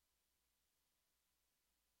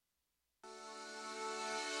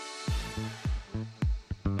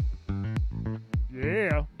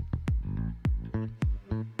Yeah.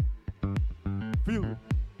 Feel it.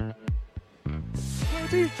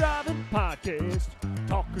 JB's Driving Podcast,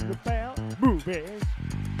 talking about movies.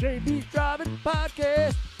 JB's Driving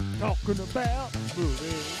Podcast, talking about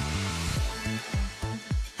movies.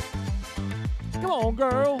 Come on,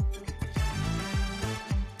 girl.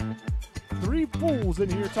 Three fools in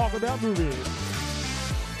here talking about movies.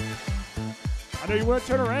 I know you want to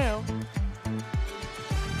turn around.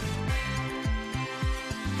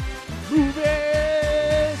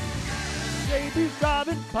 Movies. JB's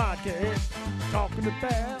Driving Podcast, talking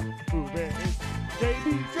about movies.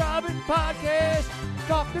 JB's Driving Podcast,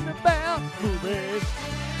 talking about movies.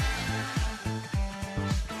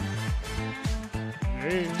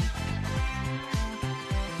 Yeah.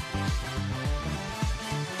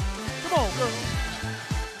 Come on, girl.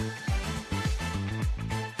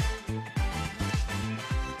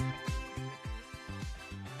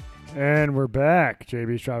 And we're back,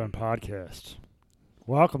 JB's Driving Podcast.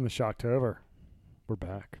 Welcome to Shocktober. We're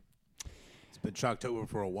back. It's been Shocktober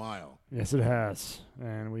for a while. Yes, it has.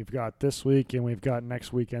 And we've got this week and we've got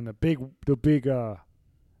next weekend, the big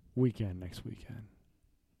weekend next weekend.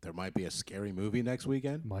 There might be a scary movie next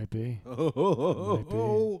weekend. Might be. Might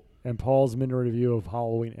be. And Paul's minute review of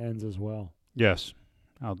Halloween Ends as well. Yes,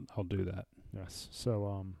 I'll do that. Yes.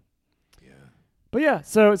 So Yeah. But yeah,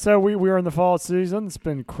 so we're in the fall season. It's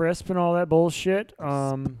been crisp and all that bullshit.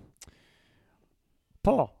 Paul,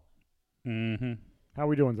 Mm-hmm. how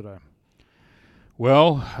we doing today?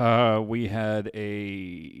 Well, we had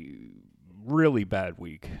a really bad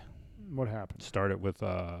week. What happened? Started with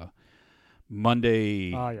Monday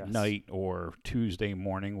yes. night or Tuesday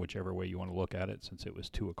morning, whichever way you want to look at it, since it was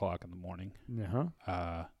 2:00 in the morning.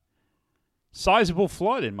 Uh-huh. Sizable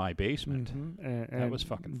flood in my basement. Mm-hmm. And That was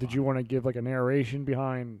fucking Did fun. you want to give like a narration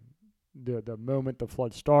behind the moment the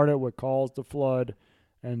flood started, what caused the flood,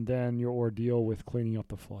 and then your ordeal with cleaning up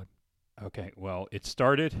the flood? Okay, well, it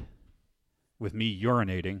started with me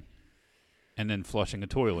urinating and then flushing a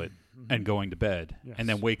toilet and going to bed, Yes. and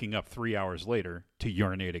then waking up 3 hours later to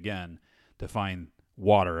urinate again to find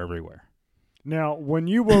water everywhere. Now, when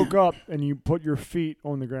you woke up and you put your feet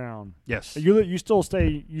on the ground, Yes. you still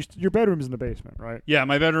stay. Your bedroom's in the basement, right? Yeah,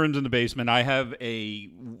 my bedroom's in the basement. I have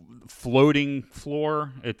a floating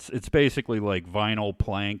floor. It's basically like vinyl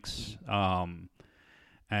planks,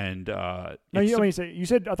 and No, you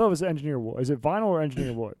said I thought it was engineer wood. Is it vinyl or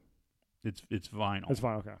engineer wood? it's vinyl. It's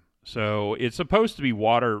vinyl. Okay, So it's supposed to be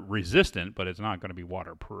water resistant, but it's not going to be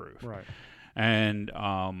waterproof. right. And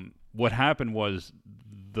what happened was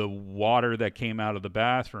the water that came out of the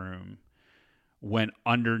bathroom went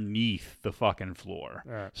underneath the fucking floor.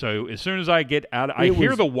 All right. So as soon as I get out, I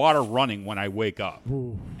hear the water running when I wake up.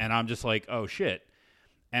 Ooh. And I'm just like, oh, shit.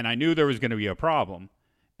 And I knew there was going to be a problem.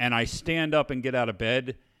 And I stand up and get out of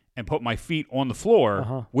bed and put my feet on the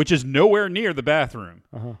floor, which is nowhere near the bathroom.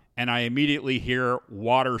 And I immediately hear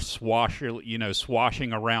water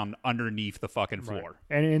swashing around underneath the fucking floor.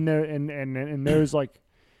 Right. And in those like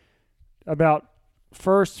about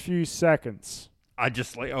first few seconds, I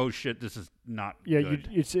just like, oh shit, this is not yeah, good.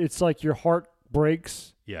 it's like your heart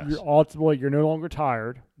breaks. Yes. You're no longer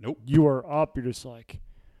tired. Nope. You are up. You're just like,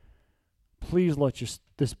 please let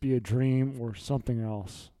this be a dream or something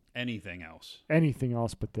else. Anything else. Anything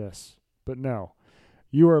else but this. But no,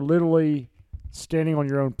 you are literally standing on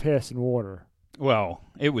your own piss and water. Well,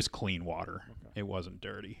 it was clean water. Okay. It wasn't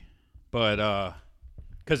dirty. But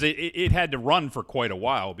because it had to run for quite a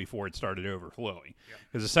while before it started overflowing.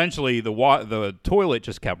 Because essentially the toilet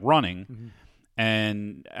just kept running,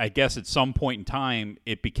 and I guess at some point in time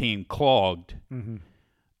it became clogged,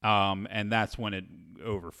 and that's when it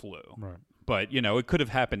overflew. Right. But it could have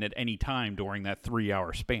happened at any time during that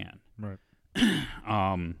 3-hour span. Right.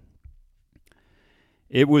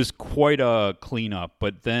 It was quite a cleanup,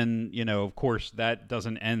 but then of course that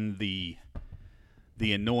doesn't end the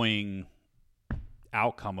annoying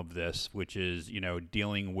outcome of this, which is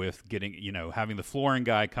dealing with having the flooring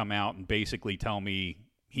guy come out and basically tell me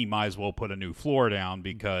he might as well put a new floor down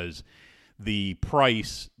because the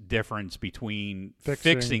price difference between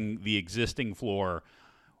fixing the existing floor,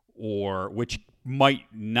 or which might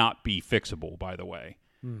not be fixable, by the way,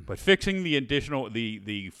 but fixing the additional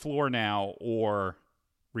the floor now or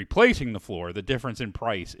replacing the floor, the difference in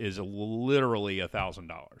price is literally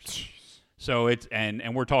 $1,000. So it's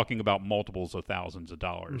and we're talking about multiples of thousands of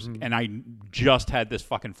dollars. And I just had this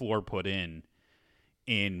fucking floor put in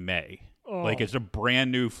May. Oh. Like, it's a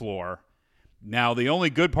brand new floor. Now, the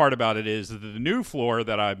only good part about it is that the new floor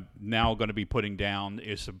that I'm now going to be putting down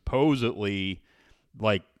is supposedly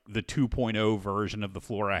like the 2.0 version of the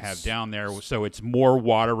floor I have down there, so it's more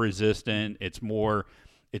water resistant. It's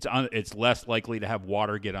less likely to have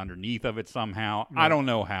water get underneath of it somehow. I don't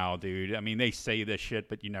know how, dude. I mean, they say this shit,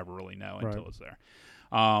 but you never really know until it's there.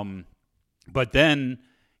 But then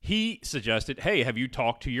he suggested, hey, have you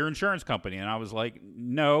talked to your insurance company? And I was like,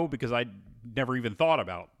 no, because I never even thought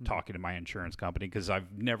about talking to my insurance company because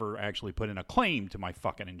I've never actually put in a claim to my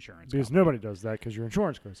fucking insurance Because company. nobody does that because your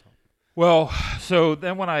insurance goes up. Well, so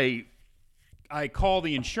then when I call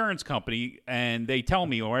the insurance company and they tell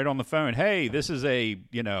me right on the phone, hey, this is a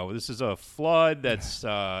flood that's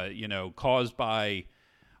caused by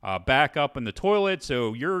backup in the toilet,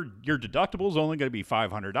 so your deductible is only going to be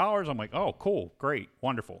 $500. I'm like, oh, cool, great,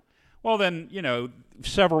 wonderful. Well, then,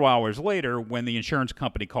 several hours later, when the insurance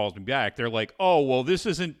company calls me back, they're like, oh, well, this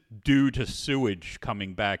isn't due to sewage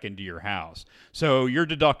coming back into your house, so your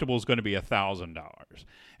deductible is going to be $1,000.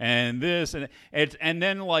 And this, and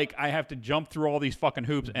then, like, I have to jump through all these fucking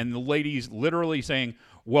hoops, and the lady's literally saying,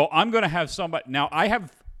 well, I'm going to have somebody. Now, I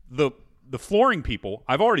have the flooring people.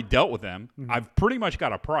 I've already dealt with them. I've pretty much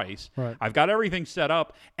got a price. Right. I've got everything set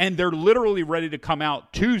up, and they're literally ready to come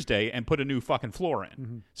out Tuesday and put a new fucking floor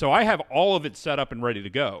in. So I have all of it set up and ready to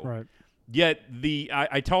go. Right. Yet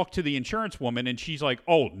I talked to the insurance woman, and she's like,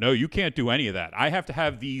 oh, no, you can't do any of that. I have to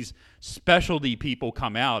have these specialty people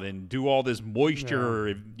come out and do all this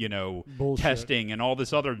moisture, Bullshit. testing and all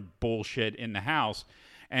this other bullshit in the house.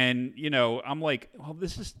 And, I'm like, well,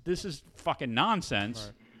 this is fucking nonsense.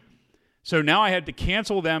 Right. So now I had to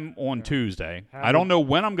cancel them on Tuesday. I don't know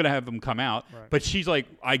when I'm going to have them come out, but she's like,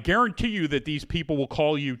 I guarantee you that these people will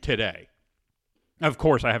call you today. Of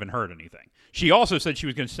course, I haven't heard anything. She also said she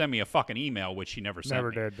was going to send me a fucking email, which she never sent Never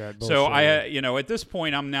me. did that. So bullshit. at this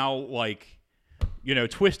point, I'm now like,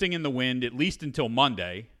 twisting in the wind at least until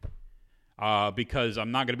Monday, because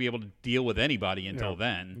I'm not going to be able to deal with anybody until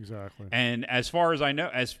then. Exactly. And as far as I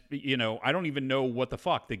know, I don't even know what the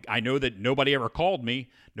fuck. I know that nobody ever called me.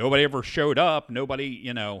 Nobody ever showed up. Nobody,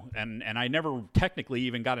 and I never technically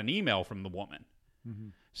even got an email from the woman. Mm-hmm.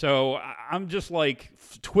 So I'm just like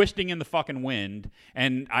twisting in the fucking wind,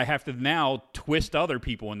 and I have to now twist other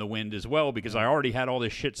people in the wind as well because I already had all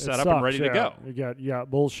this shit set up and ready to go. You got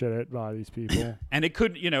bullshitted by these people. And it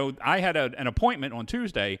could, I had an appointment on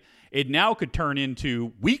Tuesday. It now could turn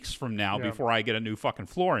into weeks from now before I get a new fucking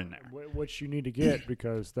floor in there. Which you need to get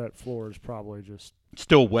because that floor is probably just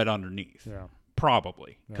still wet underneath. Yeah.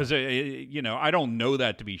 Probably. Because, I don't know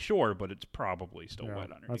that to be sure, but it's probably still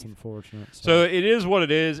wet underneath. That's unfortunate. So it is what it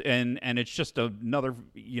is, and it's just another,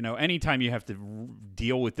 anytime you have to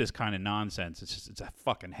deal with this kind of nonsense, it's a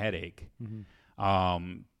fucking headache.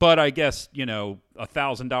 Mm-hmm. But I guess,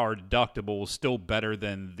 $1,000 deductible is still better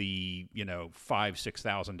than the,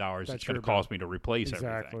 $5,000-$6,000 it's going to cost me to replace everything.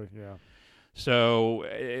 Exactly, yeah. So,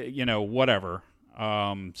 whatever.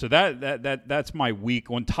 So that's my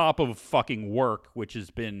week on top of fucking work, which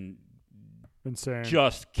has been insane,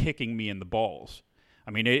 just kicking me in the balls.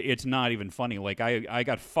 I mean, it's not even funny. Like I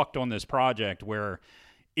got fucked on this project where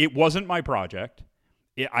it wasn't my project.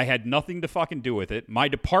 I had nothing to fucking do with it. My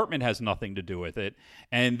department has nothing to do with it.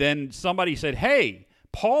 And then somebody said, hey,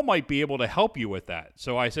 Paul might be able to help you with that.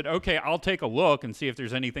 So I said, okay, I'll take a look and see if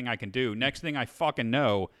there's anything I can do. Next thing I fucking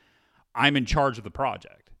know, I'm in charge of the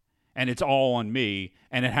project. And it's all on me,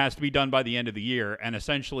 and it has to be done by the end of the year. And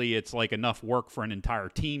essentially, it's like enough work for an entire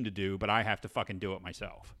team to do, but I have to fucking do it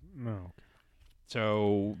myself. No.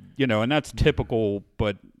 So, and that's typical,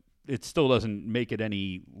 but it still doesn't make it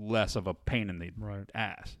any less of a pain in the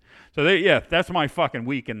ass. So, that's my fucking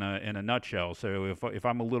week in a nutshell. So, if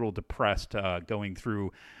I'm a little depressed going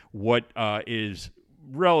through what is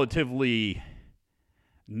relatively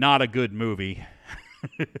not a good movie.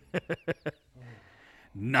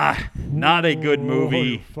 Not a good movie.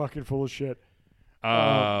 You're fucking full of shit.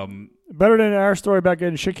 Better than our story about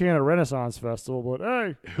getting shit canned at a Renaissance Festival, but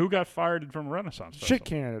hey. Who got fired from Renaissance Festival? Shit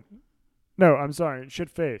canned. No, I'm sorry. Shit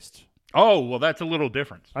faced. Oh, well, that's a little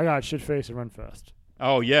different. I got shit faced at Renfest.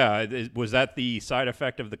 Oh, yeah. Was that the side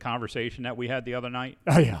effect of the conversation that we had the other night?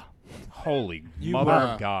 Oh, yeah. Holy mother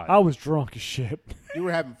of God. I was drunk as shit. You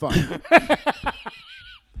were having fun.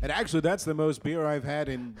 And actually, that's the most beer I've had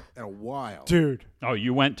in a while. Dude. Oh,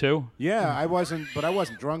 you went too? Yeah, I wasn't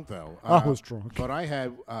drunk, though. I was drunk. But I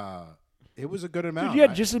had, it was a good amount. Dude, you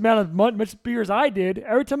had just the amount of much beer as I did.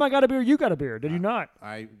 Every time I got a beer, you got a beer. Did you not?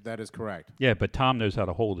 That is correct. Yeah, but Tom knows how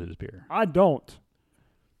to hold his beer. I don't.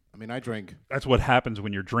 I mean, I drink. That's what happens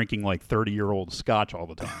when you're drinking like 30-year-old scotch all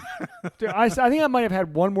the time. Dude, I think I might have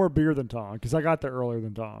had one more beer than Tom because I got there earlier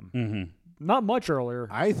than Tom. Mm-hmm. Not much earlier.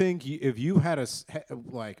 I think if you had as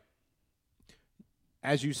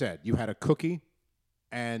you said, you had a cookie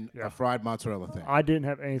and Yeah. a fried mozzarella thing. I didn't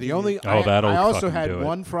have anything. The only Oh, that'll I also fucking had do it.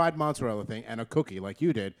 one fried mozzarella thing and a cookie like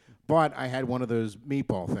you did, but I had one of those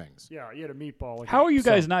meatball things. Yeah, you had a meatball. Like How are you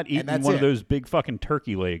guys so- not eating that's one of it. those big fucking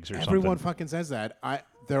turkey legs or Everyone something? fucking says that. I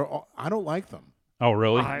don't like them. Oh,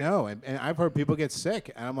 really? I- No, and I've heard people get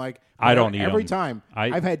sick, and I'm like, I don't eat every 'em. time.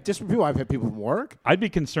 I- I've had different people. I've had people from work. I'd be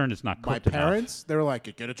concerned it's not My cooked enough. parents, they were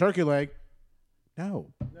like, "Get a turkey leg."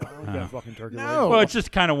 No, No, I don't get a fucking turkey leg. No. Well, it's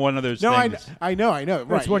just kind of one of those no, things. I know. Right?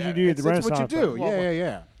 That's what yeah. you do at the It's what you Renaissance do. Festival.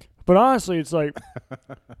 Yeah. But honestly, it's like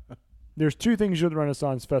there's two things you do at the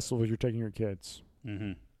Renaissance Festival. You're taking your kids.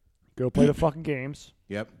 Mm-hmm. Go play the fucking games,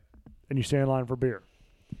 Yep. and you stand in line for beer.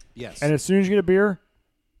 Yes. And as soon as you get a beer,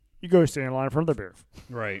 you go stand in line for another beer.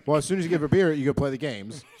 Right. well, as soon as you give a beer, you go play the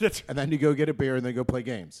games, That's- and then you go get a beer, and then go play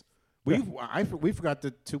games. We forgot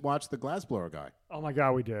to watch the glassblower guy. Oh my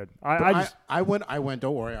god, we did. But I just I went.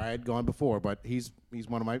 Don't worry, I had gone before, but he's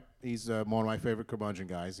one of my favorite curmudgeon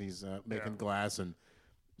guys. He's making glass, and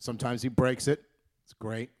sometimes he breaks it. It's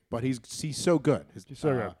great, but he's so good. He's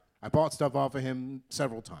so good. I bought stuff off of him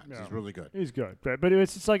several times. Yeah. He's really good. he's good, but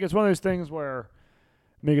it's like it's one of those things where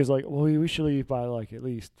Mika's like, well, we should leave by like at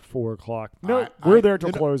least 4:00. No, we're there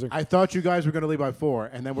till closing. I thought you guys were going to leave by 4,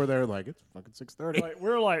 and then we're there like it's fucking 6:30. Like,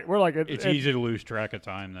 we're like It's easy to lose track of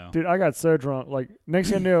time, though. Dude, I got so drunk. Like next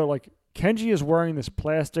thing I knew, like Kenji is wearing this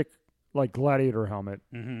plastic like gladiator helmet.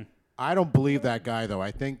 Mm-hmm. I don't believe that guy though.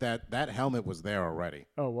 I think that helmet was there already.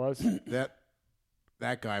 Oh, it was?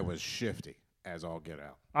 That guy was shifty as all get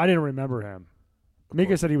out. I didn't remember him.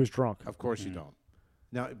 Mika said he was drunk. Of course you don't.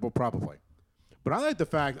 No, well, probably. But I like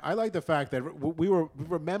the fact that we were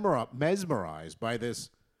mesmerized by this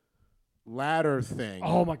ladder thing.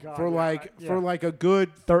 Oh my god! For yeah, for like a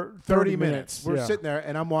good 30 minutes. We're yeah. sitting there,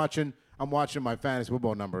 and I'm watching my fantasy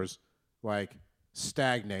football numbers like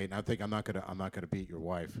stagnate, and I think I'm not gonna beat your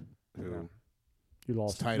wife, who Yeah. You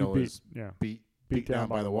lost. title you beat, is yeah. beat down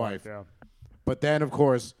by the wife. Yeah. But then, of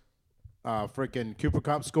course, freaking Cooper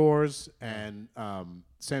Cup scores and San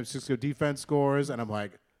Francisco defense scores, and I'm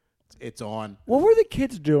like, it's on. What were the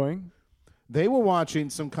kids doing? They were watching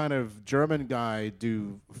some kind of German guy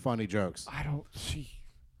do funny jokes. I don't see.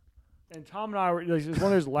 And Tom and I were like, it's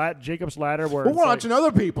one of those Jacob's ladder where We're it's like- watching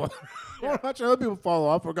other people. We're watching other people fall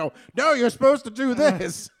off. We're going, no, you're supposed to do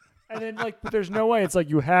this. and then like, but there's no way. It's like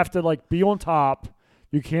you have to like be on top.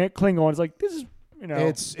 You can't cling on. It's like this is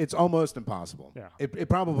It's almost impossible. Yeah. It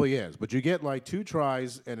probably is, but you get like 2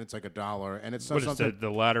 tries and it's like $1, and it's What is something.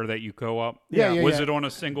 the ladder that you go up? Yeah. Was it on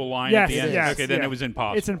a single line Yes, at the end? yes, Okay, then yeah. it was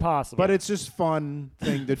impossible. It's impossible. But it's just fun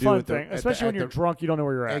thing to do. fun at the, thing, at the- especially when at you're the- drunk. You don't know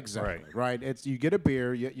where you're at. Exactly. Right. It's you get a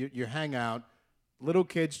beer, you hang out. Little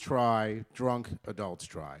kids try, drunk adults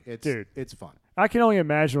try. Dude. It's fun. I can only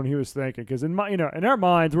imagine what he was thinking because in my, in our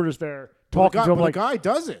minds, we're just there Well, talking to him like, the guy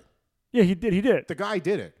does it. yeah, he did. The guy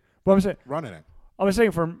did it, But I'm saying, running it.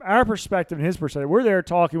 from our perspective and his perspective, we're there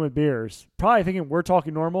talking with beers, probably thinking we're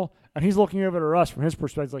talking normal, and he's looking over at us from his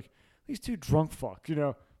perspective, like these two drunk fucks,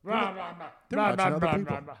 They're watching other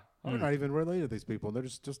people. I'm not even related to these people. They're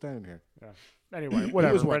just standing here. Yeah. Anyway,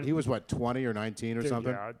 whatever. He was what 20 or 19 or Dude,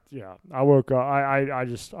 something. Yeah. I woke up. I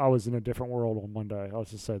was in a different world on Monday.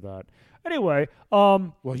 Let's just say that. Anyway,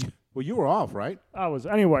 Well, you were off, right? I was.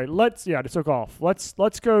 Anyway, I took off.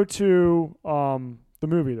 Let's go to the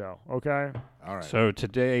movie though. Okay. All right. So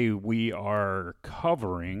today we are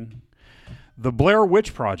covering the Blair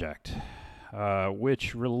Witch Project,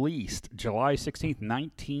 which released July 16th,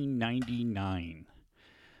 1999.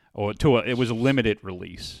 It was a limited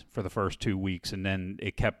release for the first 2 weeks, and then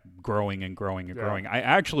it kept growing and growing and growing. I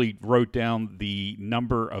actually wrote down the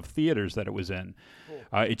number of theaters that it was in.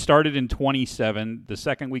 It started in 27. The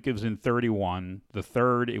second week it was in 31. The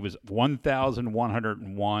third, it was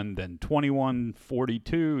 1,101. Then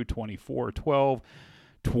 2142, 2412,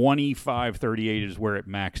 2538 is where it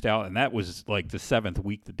maxed out, and that was like the 7th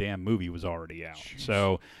week the damn movie was already out. Jeez.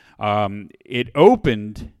 So it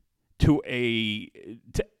opened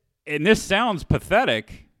and this sounds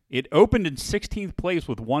pathetic. It opened in 16th place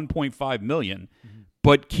with 1.5 million,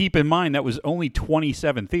 but keep in mind that was only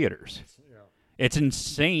 27 theaters. It's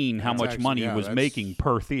insane how much money it was making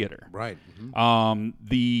per theater. Right.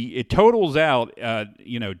 It totals out,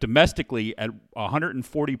 domestically at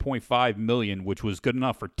 140.5 million, which was good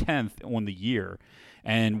enough for 10th on the year,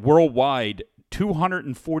 and worldwide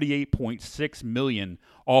 248.6 million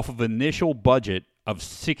off of initial budget of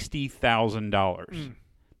 $60,000.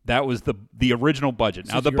 That was the original budget.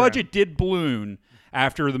 Now the budget did balloon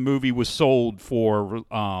after the movie was sold for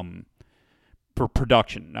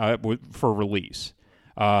production, for release.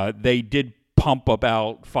 They did pump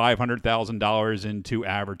about $500,000 into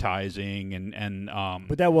advertising and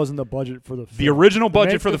But that wasn't the budget for the film. the original To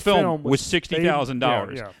budget make for the film was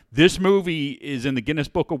 $60,000. Yeah. This movie is in the Guinness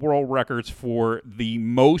Book of World Records for the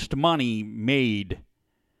most money made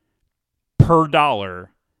per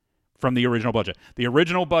dollar from the original budget. The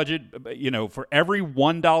original budget, for every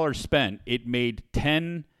 $1 spent, it made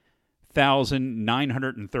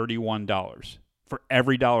 $10,931 for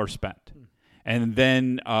every dollar spent. And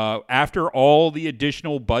then after all the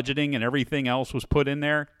additional budgeting and everything else was put in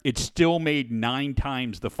there, it still made 9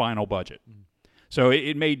 times the final budget. So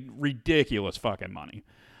it made ridiculous fucking money.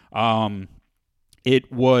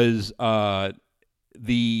 It was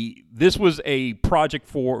this was a project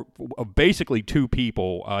for basically 2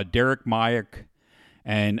 people, Derek Mayak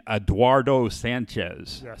and Eduardo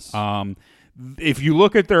Sanchez. Yes. If you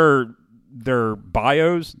look at their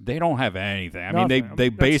bios, they don't have anything. I mean, they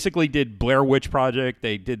basically did Blair Witch Project.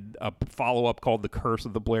 They did a follow-up called The Curse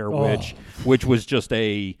of the Blair Witch, which was just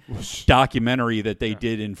a documentary that they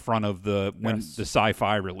did in front of the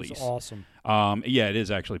Sci-Fi release. It's awesome. Yeah, it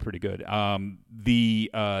is actually pretty good.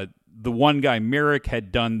 The one guy, Merrick,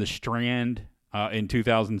 had done The Strand in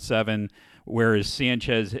 2007, whereas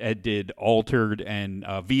Sanchez did Altered and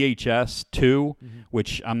VHS 2,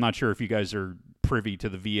 which I'm not sure if you guys are privy to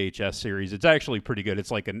the VHS series. It's actually pretty good.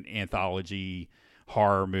 It's like an anthology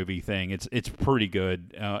horror movie thing. It's pretty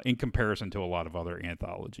good in comparison to a lot of other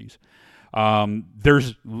anthologies.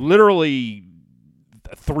 There's literally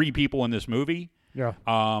 3 people in this movie. Yeah.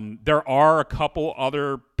 There are a couple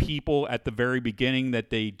other people at the very beginning that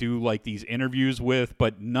they do like these interviews with,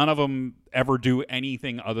 but none of them ever do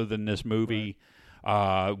anything other than this movie.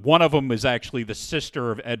 Right. One of them is actually the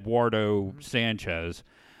sister of Eduardo Sanchez.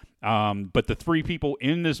 But the 3 people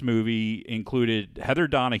in this movie included Heather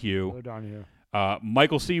Donahue,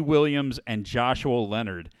 Michael C. Williams, and Joshua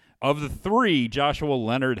Leonard. Of the 3, Joshua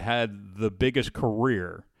Leonard had the biggest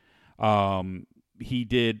career. He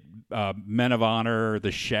did Men of Honor,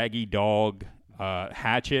 The Shaggy Dog,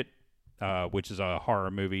 Hatchet, which is a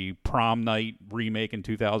horror movie, Prom Night remake in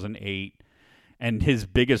 2008. And his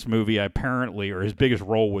biggest movie, his biggest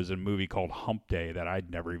role was in a movie called Hump Day that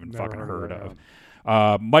I'd never even fucking heard of.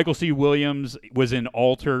 Michael C. Williams was in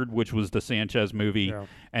Altered, which was the Sanchez movie,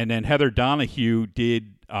 and then Heather Donahue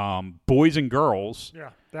did Boys and Girls,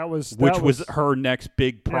 which was her next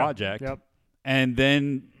big project, and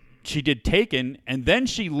then she did Taken, and then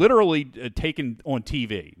she literally Taken on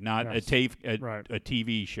TV, not a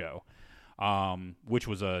TV show, which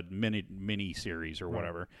was a mini series or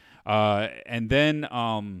whatever, and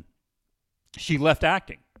then she left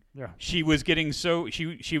acting. Yeah, she was getting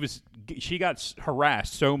she got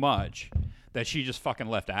harassed so much that she just fucking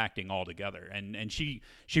left acting altogether, and she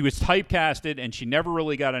was typecasted, and she never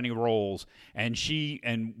really got any roles, and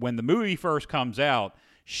when the movie first comes out,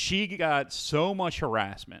 she got so much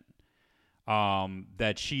harassment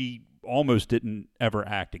that she almost didn't ever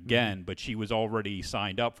act again, but she was already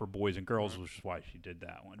signed up for Boys and Girls, which is why she did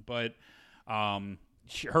that one. But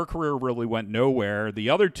her career really went nowhere. The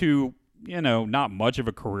other 2, not much of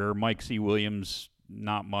a career. Mike C. Williams,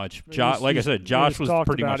 not much. Like I said, Josh was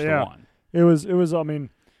pretty much the one. It was. I mean,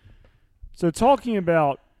 so talking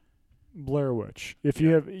about Blair Witch, if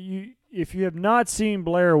you have not seen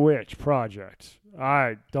Blair Witch Project,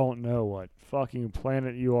 I don't know what fucking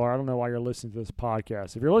planet you are. I don't know why you're listening to this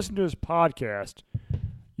podcast. If you're listening to this podcast,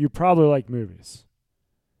 you probably like movies,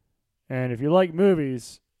 and if you like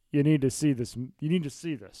movies, you need to see this. You need to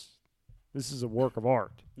see this. This is a work of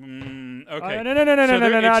art. Okay.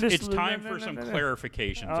 No. It's time for some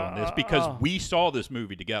clarifications on this because we saw this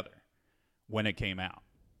movie together when it came out.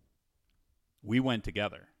 We went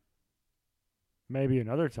together. Maybe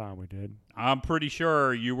another time we did. I'm pretty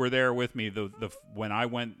sure you were there with me when I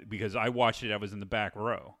went because I watched it. I was in the back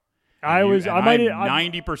row. I'm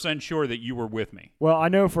 90% sure that you were with me. Well, I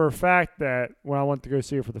know for a fact that when I went to go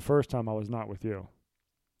see it for the first time, I was not with you.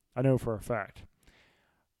 I know for a fact.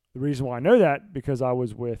 The reason why I know that because I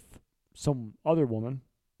was with some other woman.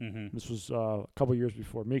 Mm-hmm. This was a couple years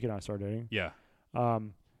before Meek and I started dating. Yeah.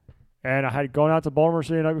 And I had gone out to Baltimore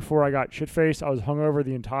City the night before. I got shit-faced. I was hungover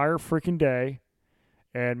the entire freaking day.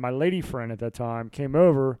 And my lady friend at that time came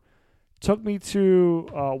over, took me to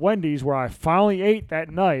Wendy's where I finally ate that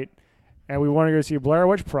night, and we wanted to go see Blair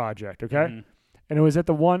Witch Project, okay? Mm-hmm. And it was at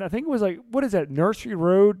the one, I think it was like, what is that, Nursery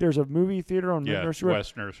Road? There's a movie theater on Nursery Road.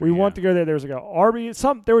 West Nursery, we want to go there. There was like a Arby's,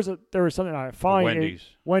 there was something I finally ate.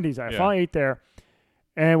 Wendy's. I finally ate there.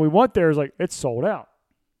 And we went there, it was like, it's sold out.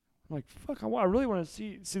 I'm like, fuck, I really want to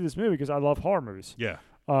see this movie because I love horror movies. Yeah.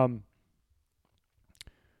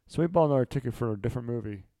 So we bought another ticket for a different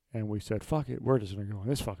movie. And we said, fuck it, we're just going to go in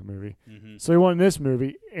this fucking movie. Mm-hmm. So we went in this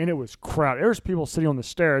movie, and it was crowded. There was people sitting on the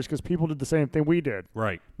stairs because people did the same thing we did.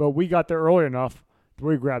 Right. But we got there early enough that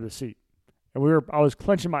we grabbed a seat. And I was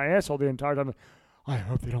clenching my asshole the entire time. I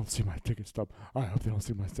hope they don't see my ticket stub. I hope they don't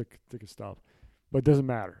see my ticket stub. But it doesn't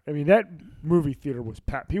matter. I mean, that movie theater was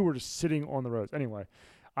packed. People were just sitting on the roads. Anyway,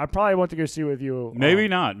 I probably went to go see with you. Maybe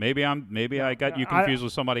not. Maybe I got you confused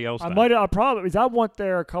with somebody else. I then. might. I probably because I went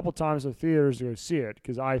there a couple times to theaters to go see it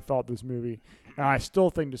because I thought this movie, and I still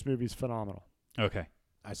think this movie is phenomenal. Okay.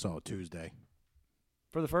 I saw it Tuesday.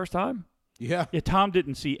 For the first time. Yeah. Yeah. Tom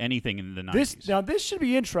didn't see anything in the 90s. This should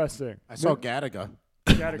be interesting. I saw Gattaca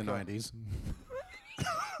in the 90s.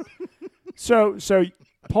 So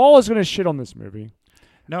Paul is going to shit on this movie.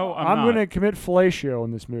 No, I'm not. going to commit fellatio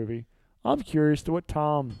on this movie. I'm curious to what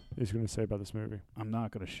Tom is going to say about this movie. I'm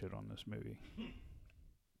not going to shit on this movie.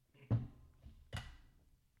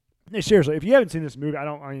 Hey, seriously, if you haven't seen this movie,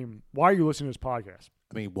 why are you listening to this podcast?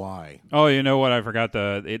 I mean, why? Oh, you know what? I forgot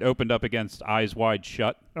it opened up against Eyes Wide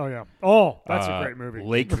Shut. Oh, yeah. Oh, that's a great movie.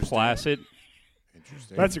 Lake Placid,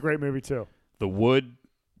 Interesting. That's a great movie, too. The Wood,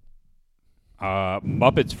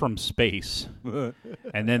 Muppets from Space.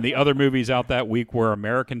 And then the other movies out that week were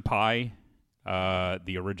American Pie,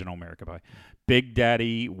 the original American Pie, Big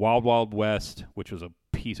Daddy, Wild Wild West, which was a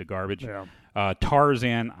piece of garbage. Yeah.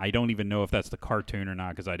 Tarzan, I don't even know if that's the cartoon or not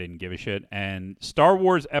because I didn't give a shit. And Star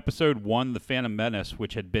Wars Episode 1, The Phantom Menace,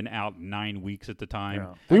 which had been out 9 weeks at the time.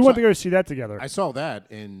 Yeah. We went to go see that together. I saw that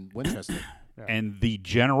in Winchester. And The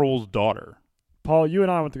General's Daughter. Paul, you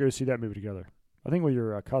and I went to go see that movie together. I think with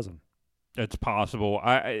your cousin. It's possible.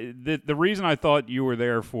 The reason I thought you were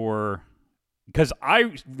there for, because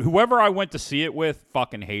whoever I went to see it with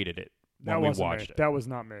fucking hated it when we watched it. That was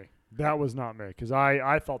not me. That was not me because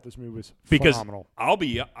I thought this movie was Because phenomenal.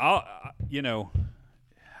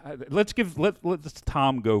 let's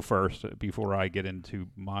Tom go first before I get into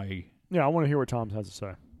my. Yeah, I want to hear what Tom has to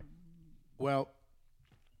say. Well,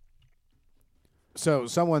 so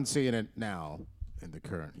someone's seeing it now in the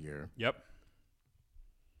current year. Yep.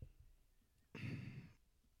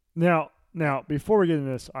 Now, before we get into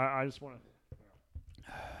this, I just want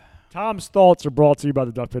to. Tom's thoughts are brought to you by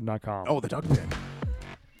theduckpin.com. Oh, the duck pin.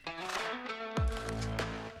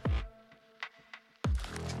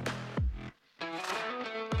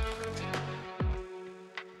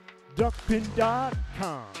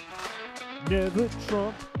 Duckpin.com. Never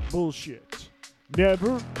Trump bullshit.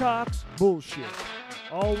 Never Cox bullshit.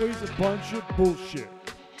 Always a bunch of bullshit.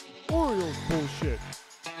 Orioles bullshit.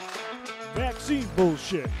 Vaccine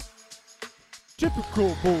bullshit.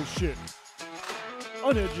 Typical bullshit.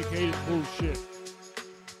 Uneducated bullshit.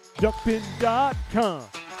 Duckpin.com.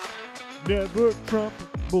 Never Trump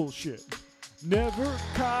bullshit. Never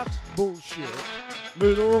Cox bullshit.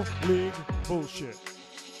 Little League bullshit.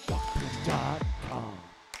 Duckpin.com.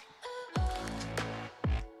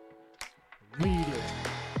 Read it.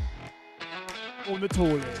 On the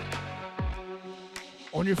toilet.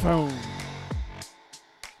 On your phone.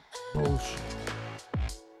 Bullshit.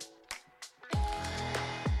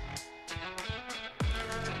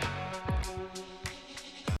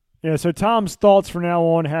 Yeah, so Tom's thoughts from now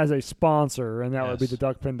on has a sponsor, and that would be Yes. the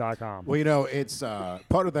duckpin.com. Well, it's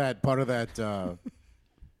part of that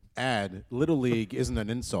ad. Little League isn't an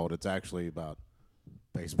insult. It's actually about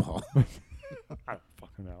baseball. I don't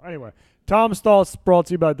fucking know. Anyway, Tom's thoughts brought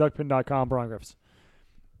to you by duckpin.com. Brian Griffiths.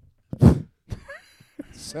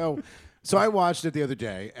 So I watched it the other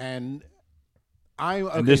day, and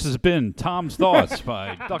And this has been Tom's Thoughts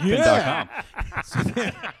by duckpin.com.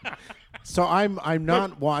 So I'm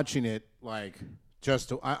not watching it like just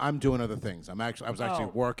to. I'm doing other things. I was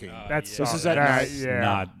actually working, That's This is that, at night. yeah,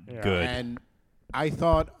 Not yeah. good. and I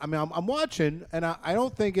thought. I mean, I'm watching, and I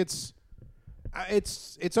don't think it's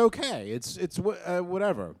okay. It's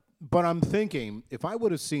whatever. But I'm thinking if I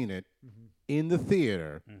would have seen it in the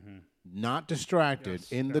theater, not distracted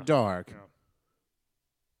in the dark,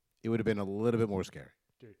 it would have been a little bit more scary,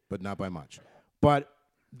 but not by much. But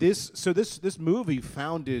this movie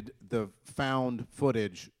founded the found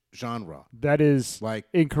footage genre, That is like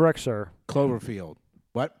incorrect, sir. Cloverfield.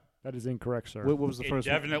 What? That is incorrect, sir. What was the It first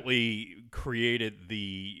one? definitely created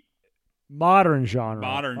the Modern genre.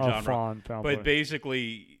 modern of genre. found But footage.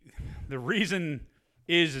 basically, the reason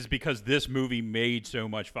is because this movie made so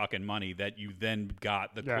much fucking money that you then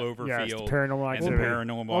got the Yeah, Cloverfield yeah, it's the paranormal and the activity.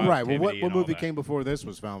 paranormal All right. Well, activity what and all movie that. came before this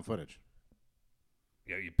was found footage?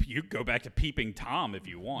 Yeah, you go back to Peeping Tom if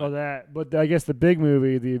you want. Well, but I guess the big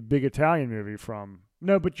movie, the big Italian movie from.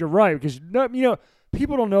 No, but you're right because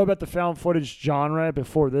people don't know about the found footage genre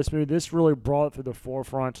before this movie. This really brought it to the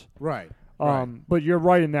forefront. Right. Right. But you're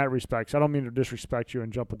right in that respect. So I don't mean to disrespect you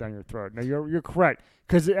and jump it down your throat. No, you're correct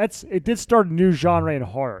because it did start a new genre in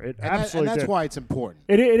horror. It absolutely and that's did. why it's important.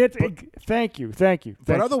 Thank you.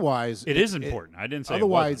 But otherwise, It is important. I didn't say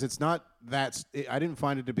otherwise. it It's not that. I didn't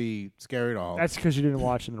find it to be scary at all. That's because you didn't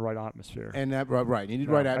watch in the right atmosphere. and that right. You need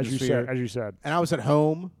the right atmosphere. As you said. And I was at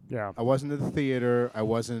home. Yeah. I wasn't at the theater. I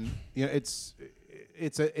wasn't. It's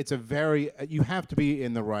a very. You have to be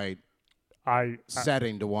in the right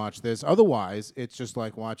setting to watch this. Otherwise, it's just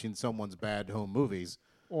like watching someone's bad home movies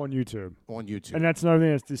on YouTube. And that's another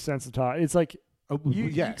thing that's desensitized. It's like you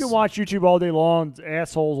yes. can watch YouTube all day long,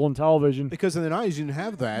 assholes on television. Because in the 90s, you didn't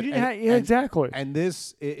have that. Exactly. And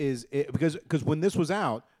this is because when this was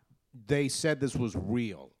out, they said this was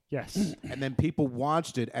real. Yes. And then people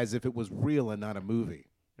watched it as if it was real and not a movie.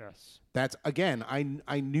 Yes. That's again,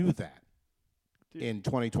 I knew that in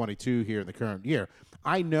 2022 here in the current year.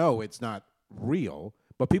 I know it's not real,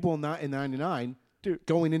 but people in 99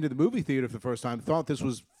 going into the movie theater for the first time thought this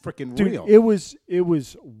was freaking real. It was,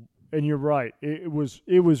 and you're right. It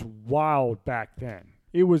was wild back then.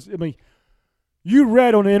 It was. I mean, you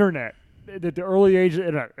read on the internet that the early age of the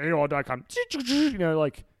internet, AOL.com,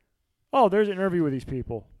 like, oh, there's an interview with these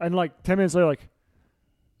people, and like 10 minutes later, like,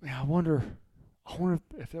 man, I wonder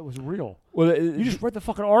if that was real. Well, you just read the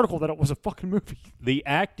fucking article that it was a fucking movie. The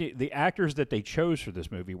actors that they chose for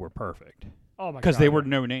this movie were perfect. Oh my god! Because they were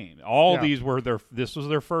no name. All these were this was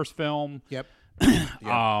their first film. Yep.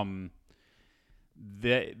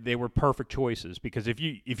 They were perfect choices because if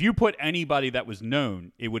you put anybody that was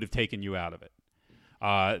known, it would have taken you out of it.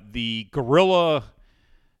 The guerrilla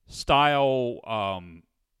style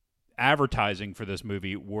advertising for this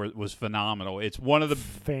movie was phenomenal. It's one of the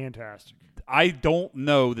fantastic. I don't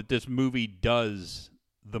know that this movie does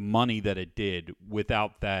the money that it did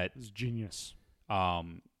without that. It's genius.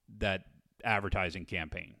 That advertising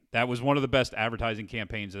campaign. That was one of the best advertising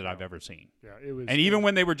campaigns that I've ever seen. Yeah, it was. And even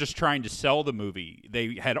when they were just trying to sell the movie,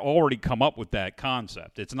 they had already come up with that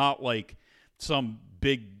concept. It's not like some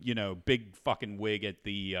big fucking wig at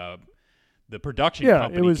the production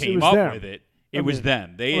company came up them. with it. It was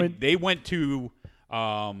them. They went to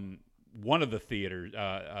one of the theaters.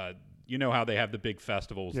 You know how they have the big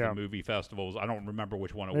festivals, the movie festivals. I don't remember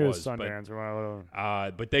which one it was. Sundance or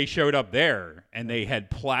whatever. But they showed up there, and they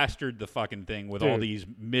had plastered the fucking thing with all these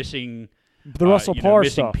missing, the Russell Parr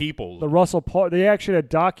missing stuff. people. The Russell Parr. They actually had a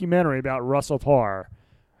documentary about Russell Parr,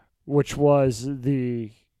 which was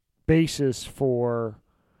the basis for.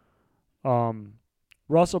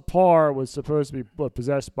 Russell Parr was supposed to be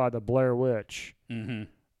possessed by the Blair Witch. Mm-hmm.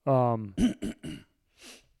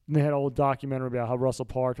 And they had a whole documentary about how Russell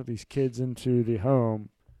Parr took these kids into the home.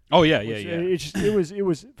 Oh yeah. It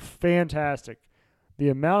was fantastic. The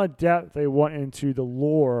amount of depth they went into the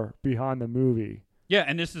lore behind the movie. Yeah,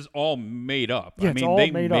 and this is all made up. Yeah, I mean,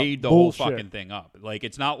 they made the whole fucking thing up. Like,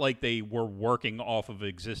 it's not like they were working off of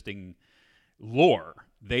existing lore.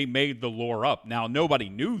 They made the lore up. Now, nobody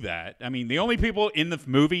knew that. I mean, the only people in the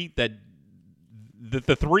movie that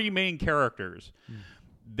the three main characters.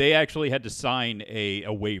 They actually had to sign a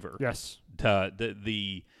waiver. Yes. To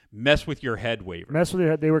the mess with your head waiver. Mess with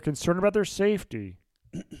your head. They were concerned about their safety.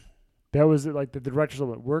 That was like the director's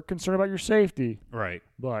limit. We're concerned about your safety. Right.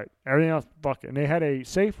 But everything else, fuck it. And they had a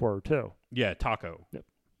safe word, too. Yeah, taco. Yep.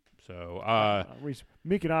 So,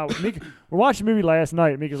 Meek and I, we're watching the movie last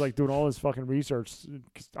night. Meek is like doing all this fucking research.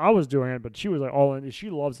 'Cause I was doing it, but she was like all in. She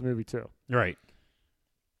loves the movie, too. Right.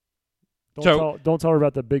 Don't tell her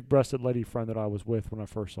about the big-breasted lady friend that I was with when I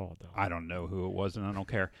first saw it, though. I don't know who it was, and I don't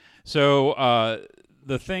care. So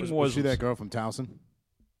the thing was she that girl from Towson?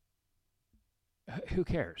 Who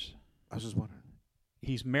cares? I was just wondering.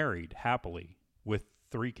 He's married happily with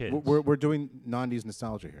 3 kids. We're doing 90s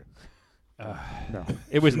nostalgia here. No,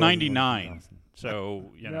 it was 99.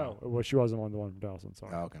 So No, well, she wasn't the one from Towson.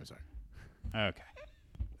 Sorry. Oh, okay, I'm sorry. Okay.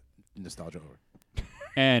 Nostalgia over.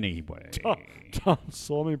 Anyway, Tom,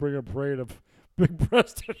 so let me bring a parade of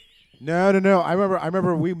big-breasted. No. I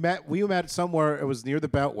remember we met somewhere. It was near the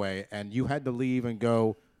Beltway, and you had to leave and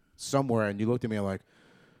go somewhere, and you looked at me like,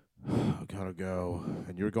 oh, I gotta go.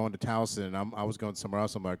 And you were going to Towson, and I was going somewhere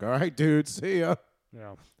else. I'm like, all right, dude, see ya.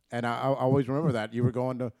 Yeah. And I always remember that you were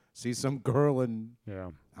going to see some girl, and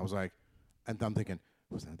I was like, and I'm thinking,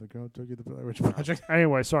 was that the girl who took you to the Blair Witch Project?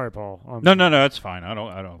 Anyway, sorry, Paul. No, that's fine. I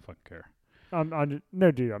don't fucking care.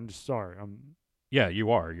 No, dude, I'm just sorry. Yeah,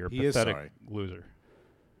 you are. You're a He pathetic loser.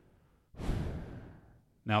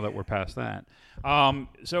 Now that we're past that,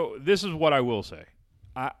 so this is what I will say.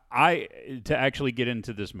 I to actually get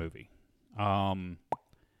into this movie, I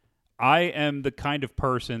am the kind of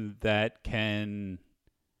person that can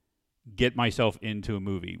get myself into a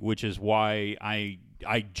movie, which is why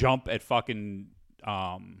I jump at fucking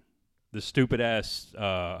the stupid ass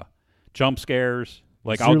jump scares.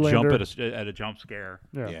 Like I'll jump at a jump scare.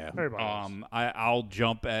 Yeah. Everybody does. I'll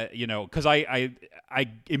jump at because I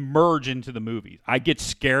emerge into the movies. I get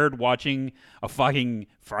scared watching a fucking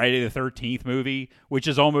Friday the 13th movie, which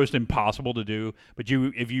is almost impossible to do. But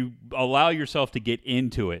if you allow yourself to get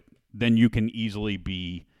into it, then you can easily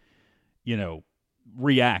be,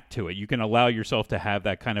 react to it. You can allow yourself to have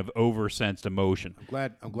that kind of oversensed emotion.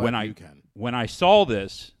 I'm glad you can. When I saw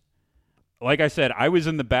this, like I said, I was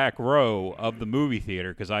in the back row of the movie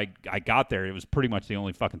theater because I got there. It was pretty much the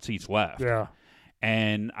only fucking seats left. Yeah.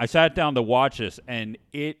 And I sat down to watch this, and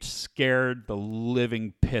it scared the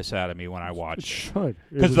living piss out of me when I watched it. Should.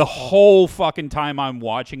 Because the whole fucking time I'm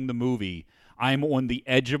watching the movie, I'm on the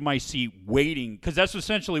edge of my seat waiting. Because that's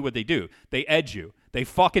essentially what they do. They edge you. They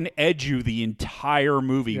fucking edge you the entire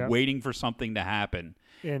movie, waiting for something to happen.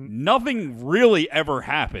 And nothing really ever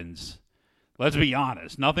happens. Let's be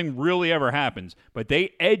honest. Nothing really ever happens. But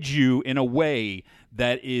they edge you in a way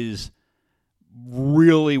that is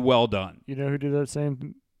really well done. You know who did that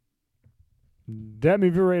same? That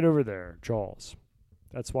movie right over there, Jaws.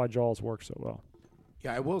 That's why Jaws works so well.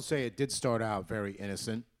 Yeah, I will say it did start out very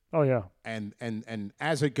innocent. Oh yeah. And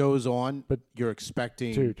as it goes on, but you're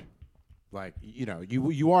expecting, dude, like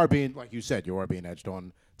you are being, like you said, you are being edged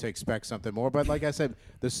on to expect something more. But like I said,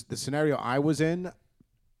 the scenario I was in,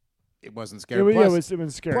 it wasn't scary. It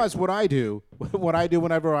was scary. Plus, what I do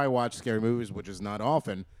whenever I watch scary movies, which is not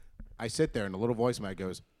often, I sit there and the little voice in my head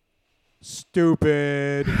goes,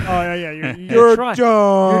 "Stupid." Oh yeah, you're dumb.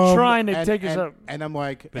 You're trying to take us up, and I'm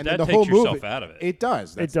like, but and that the takes whole yourself movie, out of it. It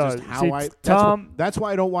does. That's it does. Just how See, Tom, that's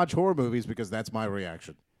why I don't watch horror movies, because that's my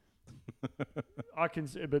reaction. I can,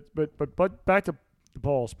 but back to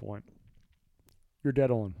Paul's point, you're dead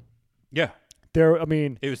on. Yeah, I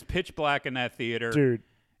mean, it was pitch black in that theater, dude.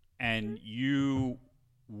 And you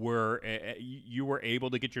were able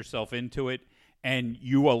to get yourself into it, and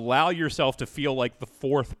you allow yourself to feel like the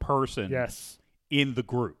fourth person. Yes. In the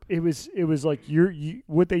group. It was like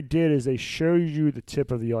what they did is they showed you the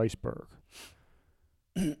tip of the iceberg.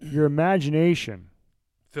 Your imagination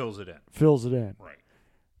fills it in. Right.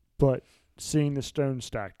 But seeing the stones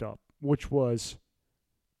stacked up, which was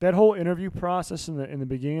that whole interview process in the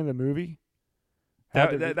beginning of the movie.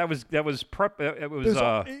 That was prep. It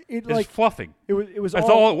was fluffing. It was. That's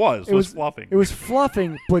all it was. It was fluffing. It was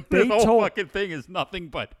fluffing, but they the whole fucking thing is nothing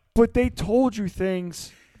but. But they told you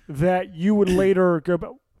things that you would later go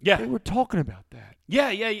back. Yeah, they were talking about that. Yeah.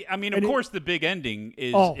 I mean, of course, the big ending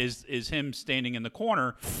is him standing in the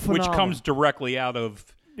corner, which comes directly out of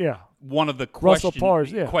one of the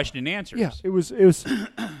question and answers. Yeah, it was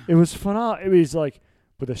phenomenal. It was like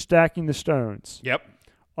with the stacking the stones. Yep.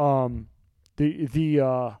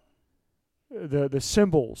 The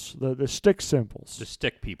symbols, the stick symbols, the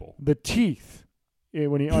stick people, the teeth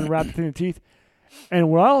when he unwrapped the thing, the teeth, and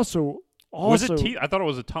what I also was it teeth? I thought it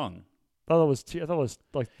was a tongue. I thought it was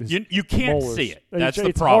like this. You can't molars. see it. That's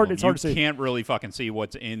the problem. Hard, it's hard to see. You can't really fucking see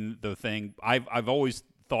what's in the thing. I've always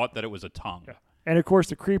thought that it was a tongue. Yeah. And of course,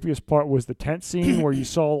 the creepiest part was the tent scene where you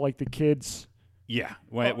saw like the kids. Yeah,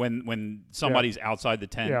 when somebody's outside the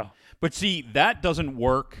tent. Yeah. But see, that doesn't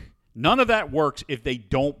work. None of that works if they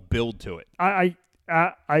don't build to it.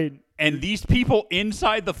 And these people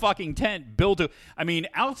inside the fucking tent build to. I mean,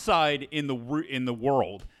 outside in the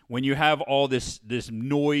world, when you have all this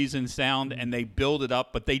noise and sound, and they build it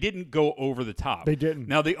up, but they didn't go over the top. They didn't.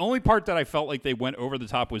 Now, the only part that I felt like they went over the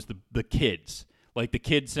top was the kids, like the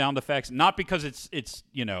kids' sound effects. Not because it's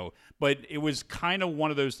but it was kind of one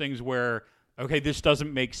of those things where. Okay, this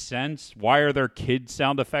doesn't make sense. Why are there kid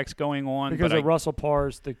sound effects going on? Because of Russell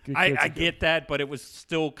Parr's. The I get that, but it was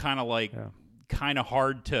still kind of like kind of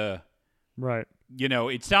hard to. Right.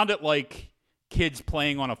 It sounded like kids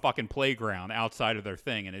playing on a fucking playground outside of their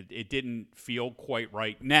thing, and it didn't feel quite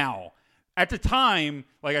right. Now, at the time,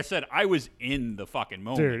 like I said, I was in the fucking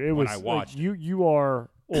moment. Dude, when I watched. Like, you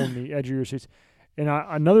are on the edge of your seats. And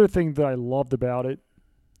another thing that I loved about it,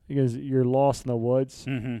 because you're lost in the woods,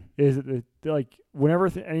 is that like whenever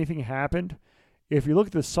anything happened, if you look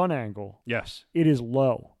at the sun angle, yes, it is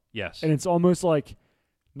low. Yes, and it's almost like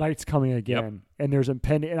night's coming again, and there's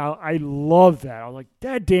impending. And I love that. I was like,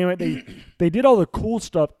 "Dad, damn it!" They did all the cool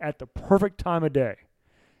stuff at the perfect time of day.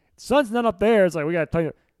 Sun's not up there. It's like we got to tell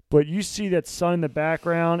you, but you see that sun in the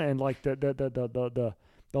background, and like the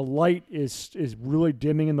light is really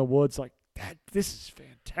dimming in the woods. Like that, this is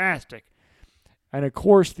fantastic. And of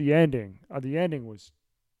course, the ending. The ending was.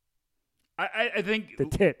 I think the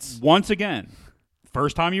tits. Once again,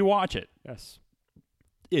 first time you watch it. Yes.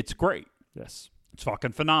 it's great. Yes. It's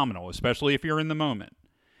fucking phenomenal, especially if you're in the moment.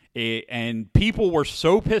 And people were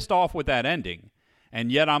so pissed off with that ending,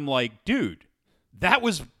 and yet I'm like, dude, that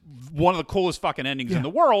was one of the coolest fucking endings in the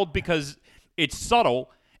world because it's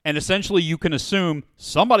subtle, and essentially you can assume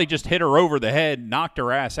somebody just hit her over the head, knocked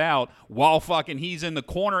her ass out while fucking he's in the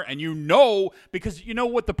corner, and because you know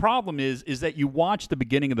what the problem is that you watch the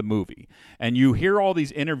beginning of the movie, and you hear all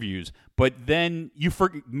these interviews, but then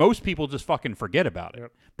most people just fucking forget about it.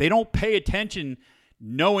 Yep. They don't pay attention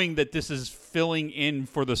knowing that this is filling in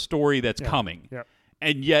for the story that's coming. Yep.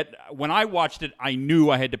 And yet, when I watched it, I knew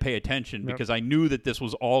I had to pay attention because I knew that this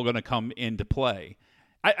was all going to come into play.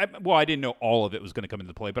 I didn't know all of it was going to come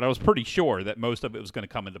into play, but I was pretty sure that most of it was going to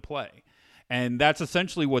come into play. And that's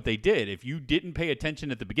essentially what they did. If you didn't pay attention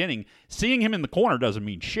at the beginning, seeing him in the corner doesn't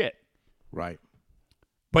mean shit. Right.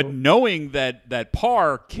 But knowing that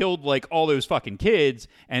Parr killed like all those fucking kids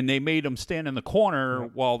and they made him stand in the corner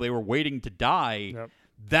while they were waiting to die,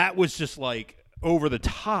 that was just like over the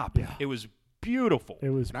top. Yeah. It was beautiful.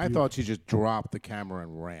 I thought she just dropped the camera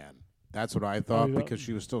and ran. That's what I thought because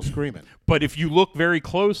she was still screaming. But if you look very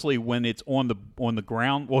closely when it's on the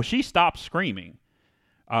ground, well, she stops screaming.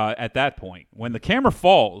 At that point, when the camera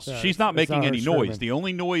falls, she's not making any noise. The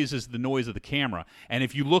only noise is the noise of the camera. And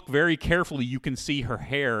if you look very carefully, you can see her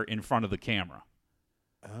hair in front of the camera.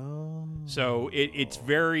 Oh. So it's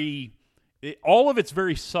very... all of it's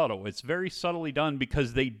very subtle. It's very subtly done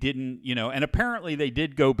because they didn't, and apparently they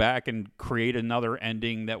did go back and create another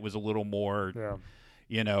ending that was a little more,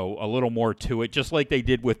 a little more to it, just like they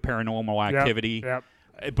did with Paranormal Activity. Yep.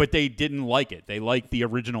 But they didn't like it. They liked the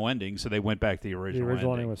original ending, so they went back to the original ending. The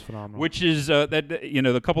original ending was phenomenal. Which is,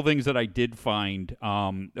 the couple things that I did find.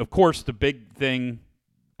 Of course, the big thing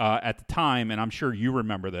at the time, and I'm sure you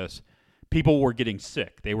remember this, people were getting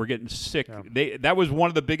sick. They were getting sick. Yeah. That was one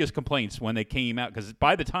of the biggest complaints when they came out, because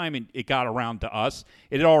by the time it got around to us,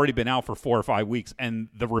 it had already been out for 4 or 5 weeks, and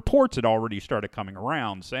the reports had already started coming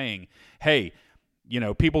around saying, hey,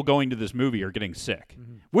 people going to this movie are getting sick,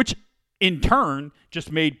 which in turn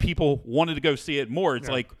just made people wanted to go see it more. It's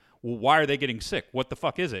like, well, why are they getting sick? What the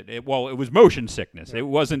fuck is it? It was motion sickness. Yeah. It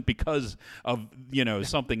wasn't because of,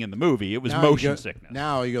 something in the movie. It was motion sickness.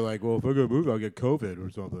 Now you go like, well, if I go move, I'll get COVID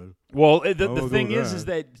or something. Well, the thing is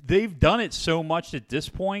that they've done it so much at this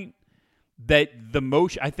point that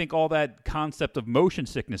I think all that concept of motion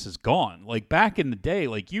sickness is gone. Like back in the day,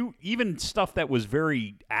 even stuff that was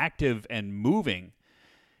very active and moving,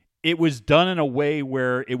 it was done in a way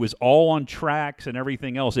where it was all on tracks and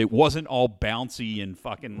everything else. It wasn't all bouncy and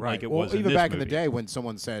fucking like it was even in this back movie. in the day when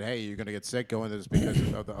someone said, hey, you're going to get sick going to this because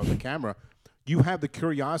of the camera, you have the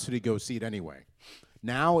curiosity to go see it anyway.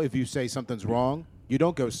 Now, if you say something's wrong, you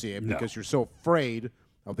don't go see it because you're so afraid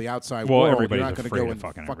of the outside world. You're not going to go and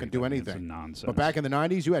fucking do anything. It's nonsense. But back in the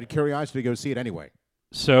 90s, you had curiosity to go see it anyway.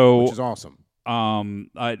 So, which is awesome.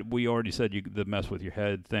 We already said the mess with your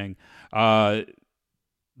head thing.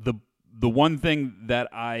 The one thing that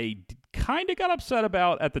I kind of got upset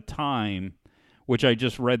about at the time, which I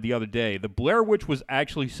just read the other day, the Blair Witch was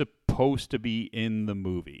actually supposed to be in the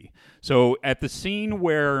movie. So at the scene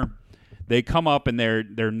where they come up and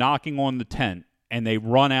they're knocking on the tent and they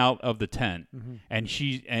run out of the tent, and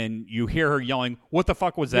you hear her yelling, "What the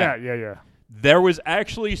fuck was that?" Yeah. There was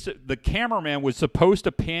actually the cameraman was supposed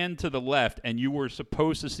to pan to the left, and you were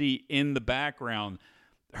supposed to see in the background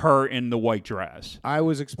her in the white dress. I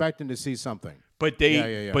was expecting to see something. But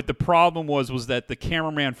but the problem was that the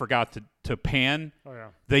cameraman forgot to pan. Oh yeah.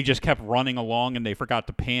 They just kept running along and they forgot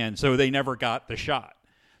to pan, so they never got the shot.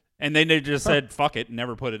 And then they just said fuck it and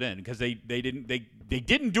never put it in because they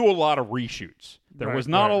didn't do a lot of reshoots. There was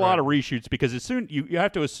not a lot of reshoots because as soon you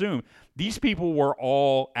have to assume these people were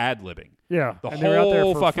all ad-libbing. Yeah. The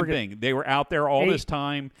whole fucking thing. They were out there all this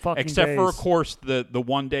time, except for, of course, the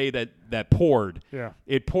one day that poured. Yeah.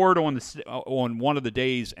 It poured on one of the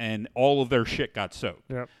days, and all of their shit got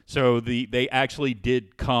soaked. Yep. So they actually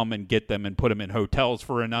did come and get them and put them in hotels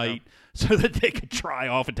for a night so that they could dry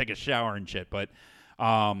off and take a shower and shit. But,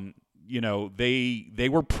 they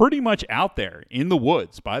were pretty much out there in the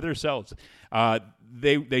woods by themselves.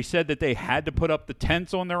 They said that they had to put up the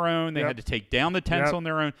tents on their own. They had to take down the tents on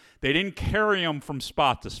their own. They didn't carry them from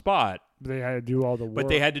spot to spot. They had to do all the work. But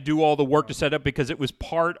they had to do all the work to set up because it was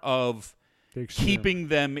part of keeping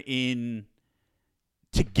them in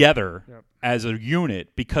together as a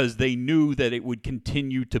unit because they knew that it would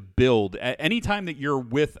continue to build. Anytime that you're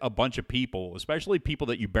with a bunch of people, especially people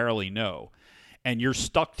that you barely know, and you're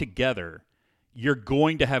stuck together, you're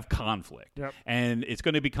going to have conflict, and it's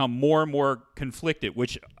going to become more and more conflicted,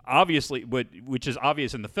 which is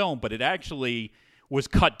obvious in the film, but it actually was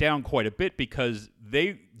cut down quite a bit because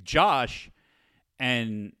Josh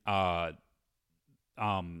and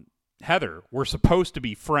Heather were supposed to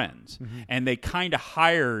be friends, and they kind of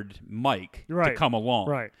hired Mike to come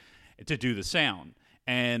along to do the sound.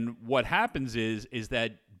 And what happens is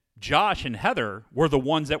that Josh and Heather were the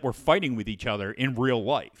ones that were fighting with each other in real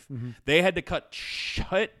life. They had to cut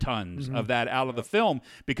shit tons of that out of the film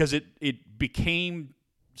because it became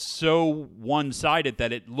so one-sided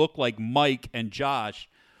that it looked like Mike and Josh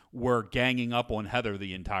were ganging up on Heather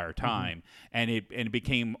the entire time, and it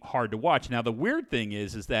became hard to watch. Now the weird thing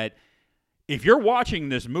is that if you're watching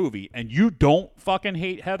this movie and you don't fucking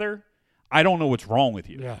hate Heather, I don't know what's wrong with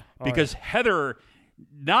you. Yeah. Because Heather,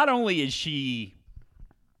 not only is she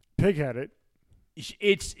pig-headed,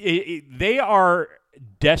 they are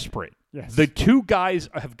desperate. Yes. The two guys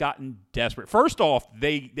have gotten desperate. First off,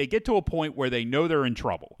 they get to a point where they know they're in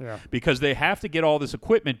trouble because they have to get all this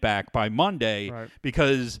equipment back by Monday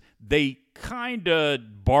because they kind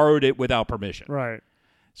of borrowed it without permission. Right.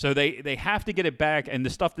 So they have to get it back, and the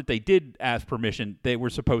stuff that they did ask permission, they were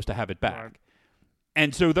supposed to have it back. Right.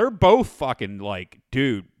 And so they're both fucking like,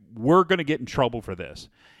 dude, we're going to get in trouble for this.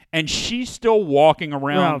 And she's still walking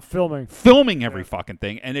around filming every fucking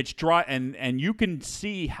thing, and it's dry, and you can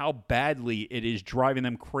see how badly it is driving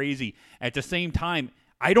them crazy. At the same time,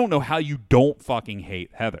 I don't know how you don't fucking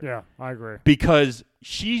hate Heather. Yeah, I agree. Because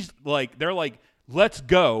she's like, they're like, let's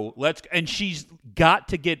go, and she's got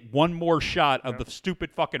to get one more shot of the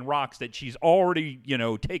stupid fucking rocks that she's already,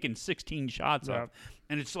 taken 16 shots of,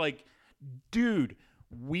 and it's like, dude,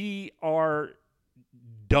 we are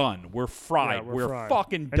done. We're fried. Yeah, we're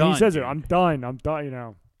fucking done. And he says dude. it. I'm done. I'm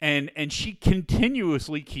done. And she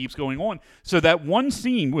continuously keeps going on. So that one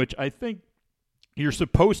scene, which I think you're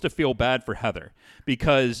supposed to feel bad for Heather,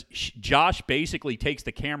 because Josh basically takes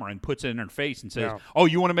the camera and puts it in her face and says, "Oh,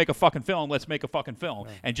 you want to make a fucking film? Let's make a fucking film."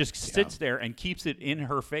 And just sits there and keeps it in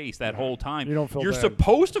her face that whole time. You don't feel You're bad.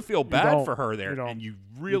 supposed to feel bad for her there, and you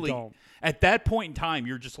really, don't. at that point in time,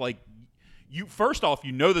 you're just like. First off,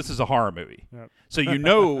 this is a horror movie. Yep.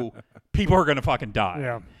 So people are going to fucking die.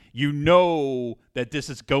 Yeah. You know that this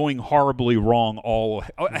is going horribly wrong all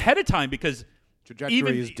ahead of time because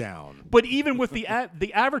trajectory is down. But even with the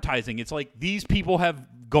advertising, it's like these people have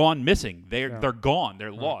gone missing. They're gone.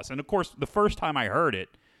 They're lost. And of course, the first time I heard it,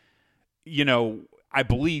 I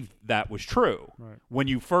believed that was true when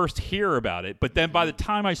you first hear about it. But then by the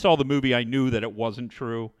time I saw the movie, I knew that it wasn't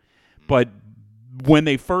true. But when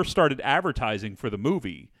they first started advertising for the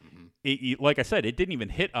movie, like I said, it didn't even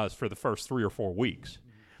hit us for the first 3 or 4 weeks.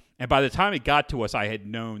 And by the time it got to us, I had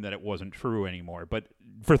known that it wasn't true anymore. But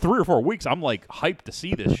for 3 or 4 weeks, I'm like hyped to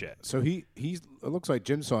see this shit. So it looks like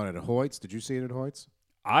Jim saw it at Hoyt's. Did you see it at Hoyt's?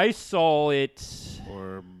 I saw it.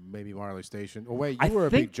 Or maybe Marley Station. Oh, wait, you were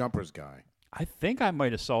a big Jumpers guy. I think I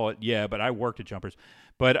might have saw it, but I worked at Jumpers.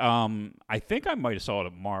 But I think I might have saw it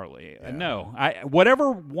at Marley. Yeah. No,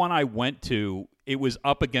 whatever one I went to, it was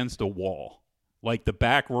up against a wall. Like the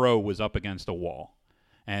back row was up against a wall.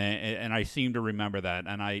 And I seem to remember that.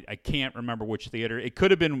 And I can't remember which theater. It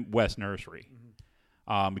could have been West Nursery.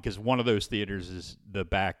 Because one of those theaters is the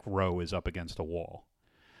back row is up against a wall.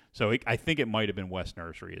 So I think it might have been West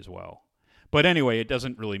Nursery as well. But anyway, it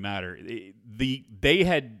doesn't really matter. They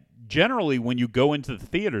had generally, when you go into the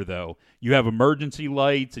theater, though, you have emergency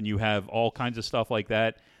lights and you have all kinds of stuff like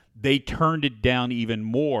that. They turned it down even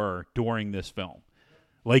more during this film.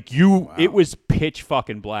 Like it was pitch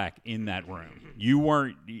fucking black in that room. You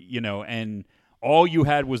weren't, and all you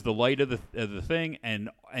had was the light of the thing, and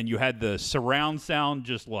you had the surround sound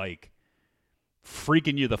just like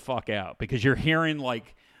freaking you the fuck out because you're hearing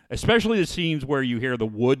like. Especially the scenes where you hear the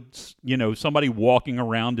woods, somebody walking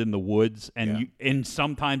around in the woods, and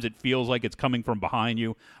sometimes it feels like it's coming from behind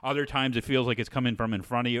you. Other times it feels like it's coming from in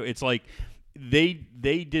front of you. It's like they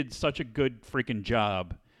did such a good freaking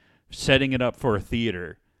job setting it up for a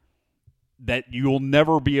theater that you'll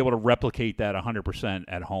never be able to replicate that 100%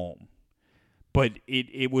 at home. But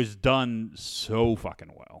it was done so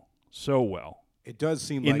fucking well. So well. It does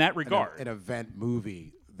seem in like that regard. an event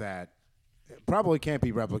movie that probably can't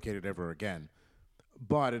be replicated ever again,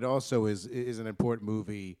 but it also is an important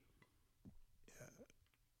movie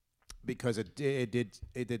because it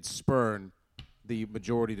did spurn the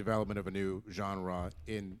majority development of a new genre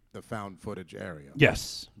in the found footage area.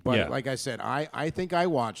 Yes, but like I said, I think I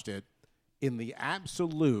watched it in the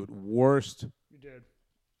absolute worst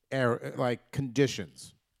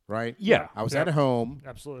conditions. Right? Yeah. I was at home.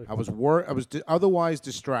 Absolutely. I was otherwise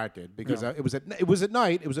distracted because it was at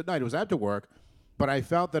night. It was after work, but I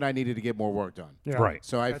felt that I needed to get more work done. Yeah. Right.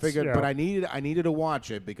 So I figured, but I needed to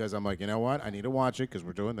watch it because I'm like, you know what? I need to watch it because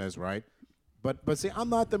we're doing this, right? But see, I'm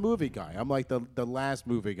not the movie guy. I'm like the last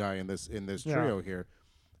movie guy in this trio here,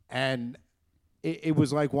 and it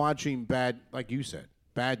was like watching like you said,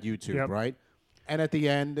 bad YouTube, right? And at the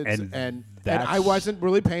end, and I wasn't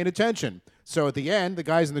really paying attention. So at the end, the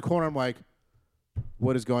guy's in the corner. I'm like,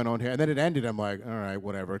 what is going on here? And then it ended. I'm like, all right,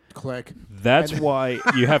 whatever. Click. That's why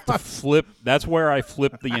you have to flip. That's where I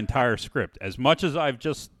flipped the entire script. As much as I've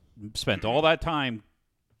just spent all that time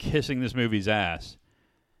kissing this movie's ass,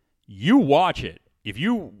 you watch it. If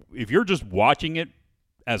you're just watching it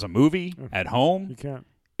as a movie at home, you can't.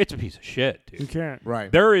 It's a piece of shit, dude. You can't. Right.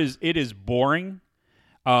 It is boring.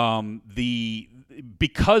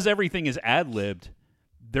 Because everything is ad-libbed,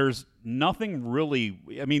 there's nothing really.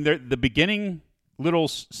 I mean, the beginning little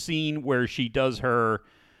scene where she does her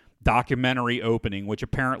documentary opening, which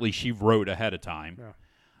apparently she wrote ahead of time.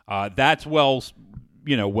 Yeah. That's well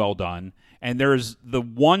done. And there's the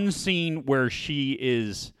one scene where she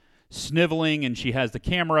is sniveling and she has the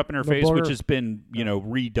camera up in her face, which has been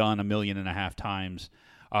redone 1.5 million times.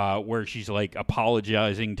 Where she's like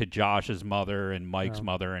apologizing to Josh's mother and Mike's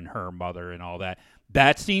mother and her mother and all that.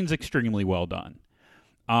 That scene's extremely well done.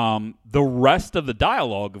 The rest of the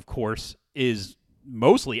dialogue, of course, is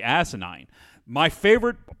mostly asinine. My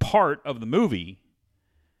favorite part of the movie,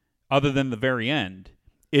 other than the very end,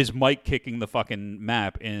 is Mike kicking the fucking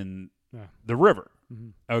map in the river. Mm-hmm.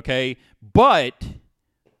 Okay? But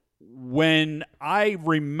when I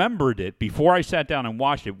remembered it, before I sat down and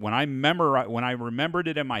watched it, when I remembered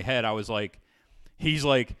it in my head, I was like, he's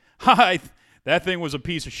like, hi, that thing was a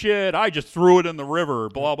piece of shit. I just threw it in the river,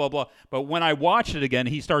 blah, blah, blah. But when I watched it again,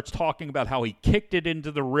 he starts talking about how he kicked it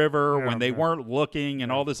into the river when they weren't looking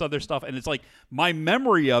and all this other stuff. And it's like my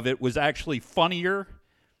memory of it was actually funnier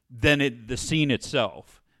than the scene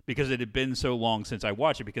itself because it had been so long since I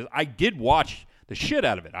watched it, because I did watch the shit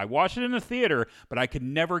out of it. I watched it in the theater, but I could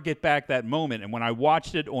never get back that moment. And when I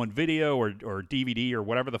watched it on video or DVD or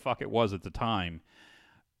whatever the fuck it was at the time,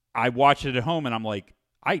 I watched it at home and I'm like,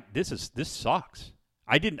 this sucks.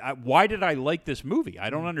 Why did I like this movie? I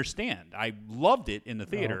don't understand. I loved it in the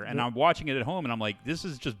theater, and I'm watching it at home, and I'm like, this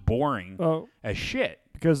is just boring as shit.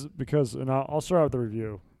 Because, and I'll start with the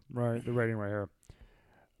review, right? The rating right here.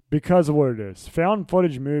 Because of what it is. Found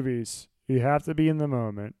footage movies, you have to be in the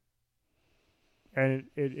moment. And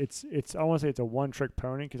it's I want to say it's a one-trick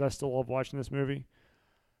pony, because I still love watching this movie.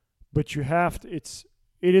 But you have to, it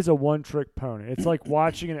is a one-trick pony. It's like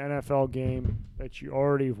watching an NFL game that you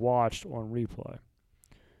already watched on replay.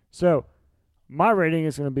 So, my rating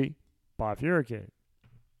is going to be Bob Furicate.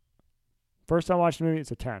 First time watching the movie,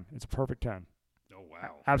 it's a 10. It's a perfect 10. Oh,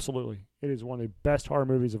 wow. Absolutely. It is one of the best horror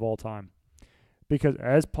movies of all time. Because,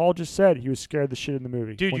 as Paul just said, he was scared the shit in the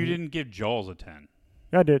movie. Dude, you didn't give Jaws a 10.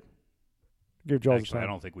 Yeah, I did. Give Jaws Actually, a 10.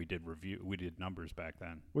 I don't think we did numbers back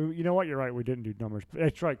then. You know what? You're right. We didn't do numbers.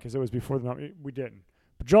 That's right, because it was before the number. We didn't.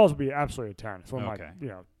 But Jaws would be absolutely a 10. It's one of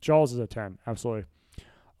my, Jaws is a 10. Absolutely.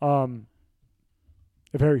 A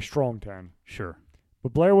very strong 10. Sure.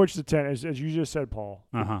 But Blair Witch is a 10, as you just said, Paul.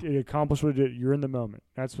 Uh-huh. It accomplished what it did. You're in the moment.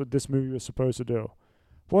 That's what this movie was supposed to do.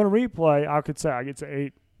 But on a replay, I could say it's an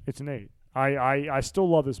 8. It's an 8. I still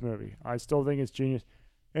love this movie. I still think it's genius.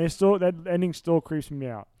 And it's still, that ending still creeps me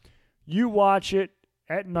out. You watch it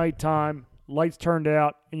at nighttime, lights turned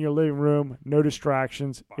out, in your living room, no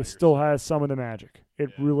distractions. It still has some of the magic. It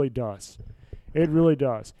really does. It really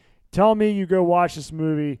does. Tell me you go watch this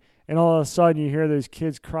movie, and all of a sudden you hear those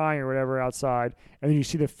kids crying or whatever outside, and then you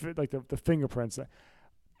see the fingerprints.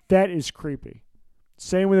 That is creepy.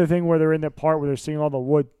 Same with the thing where they're in that part where they're seeing all the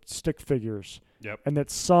wood stick figures. Yep. And that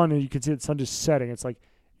sun, and you can see the sun just setting. It's like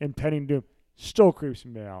impending doom. Still creeps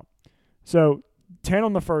me out. So 10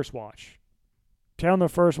 on the first watch. 10 on the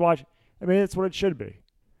first watch. I mean, it's what it should be.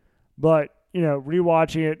 But,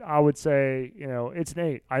 rewatching it, I would say, it's an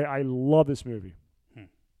 8. I love this movie.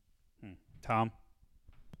 Tom?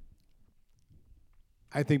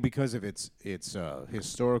 I think because of its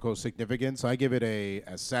historical significance, I give it a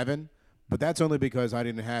 7. But that's only because I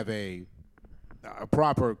didn't have a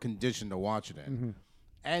proper condition to watch it in. Mm-hmm.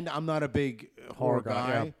 And I'm not a big horror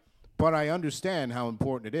guy. Yeah. But I understand how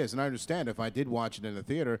important it is. And I understand if I did watch it in the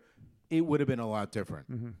theater, it would have been a lot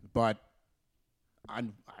different. Mm-hmm. But I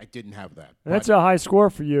didn't have that. And that's a high score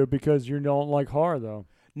for you because you don't like horror, though.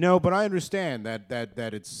 No, but I understand that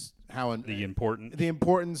it's how the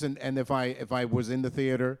importance, and if I was in the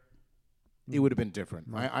theater, it would have been different.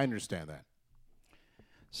 Right. I understand that.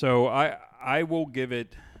 So I will give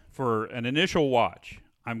it, for an initial watch,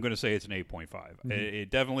 I'm going to say it's an 8.5. Mm-hmm. It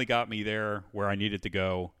definitely got me there where I needed to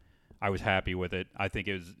go. I was happy with it. I think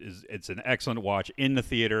it's an excellent watch in the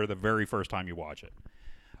theater the very first time you watch it.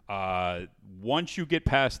 Once you get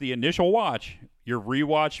past the initial watch, your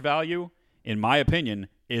rewatch value, in my opinion,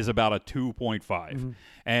 is about a 2.5.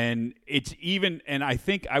 And it's even, and I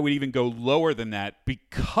think I would even go lower than that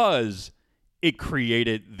because it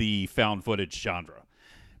created the found footage genre.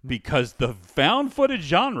 Because the found footage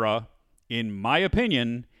genre, in my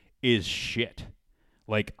opinion, is shit.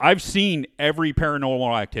 Like, I've seen every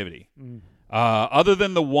Paranormal Activity. Other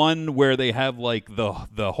than the one where they have, like,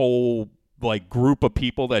 the whole, like, group of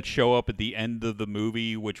people that show up at the end of the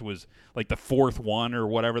movie, which was, like, the fourth one or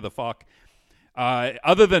whatever the fuck.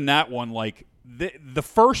 Other than that one, like, the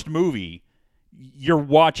first movie, you're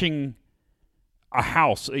watching a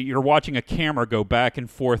house. You're watching a camera go back and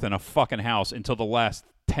forth in a fucking house until the last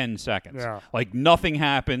 10 seconds. Yeah. Like, nothing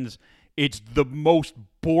happens. It's the most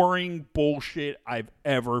boring bullshit I've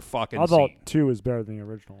ever fucking I thought seen. 2 is better than the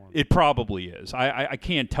original one. It probably is. I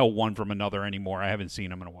can't tell one from another anymore. I haven't seen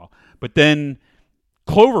them in a while. But then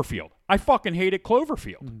Cloverfield. I fucking hated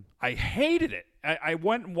Cloverfield. I hated it. I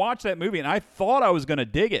went and watched that movie, and I thought I was going to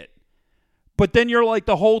dig it. But then you're like,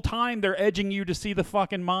 the whole time they're edging you to see the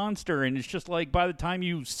fucking monster, and it's just like, by the time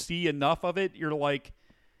you see enough of it, you're like,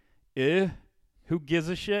 who gives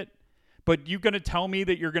a shit? But you're going to tell me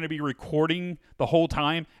that you're going to be recording the whole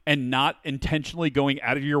time and not intentionally going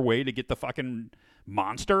out of your way to get the fucking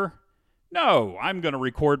monster? No, I'm going to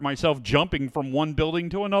record myself jumping from one building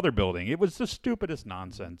to another building. It was the stupidest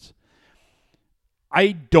nonsense.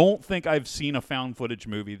 I don't think I've seen a found footage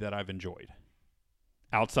movie that I've enjoyed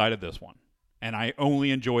outside of this one. And I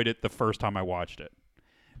only enjoyed it the first time I watched it.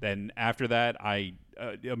 Then after that, I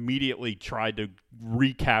immediately tried to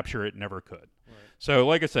recapture it, never could. Right. So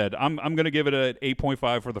like I said, I'm going to give it an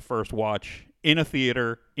 8.5 for the first watch in a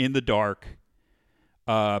theater, in the dark.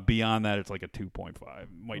 Beyond that, it's like a 2.5.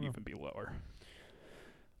 Might even be lower.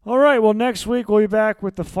 All right. Well, next week we'll be back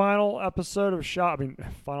with the final episode of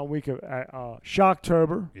final week of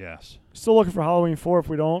Shocktober. Yes. Still looking for Halloween 4. If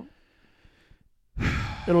we don't,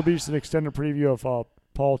 it'll be just an extended preview of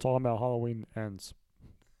Paul talking about Halloween Ends.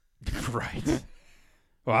 Right.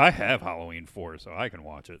 Well, I have Halloween 4, so I can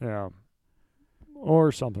watch it. Yeah.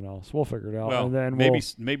 Or something else. We'll figure it out. Well, and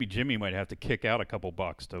then maybe Jimmy might have to kick out a couple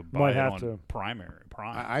bucks to buy it on Prime.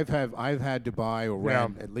 I've had to buy or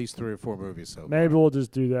rent at least 3 or 4 movies. So maybe we'll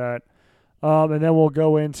just do that, and then we'll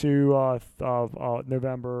go into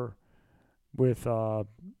November with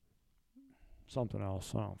something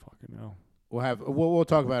else. I don't fucking know. We'll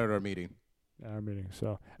talk about it at our meeting. Our meeting.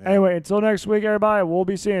 So anyway, until next week, everybody. We'll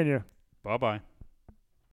be seeing you. Bye-bye.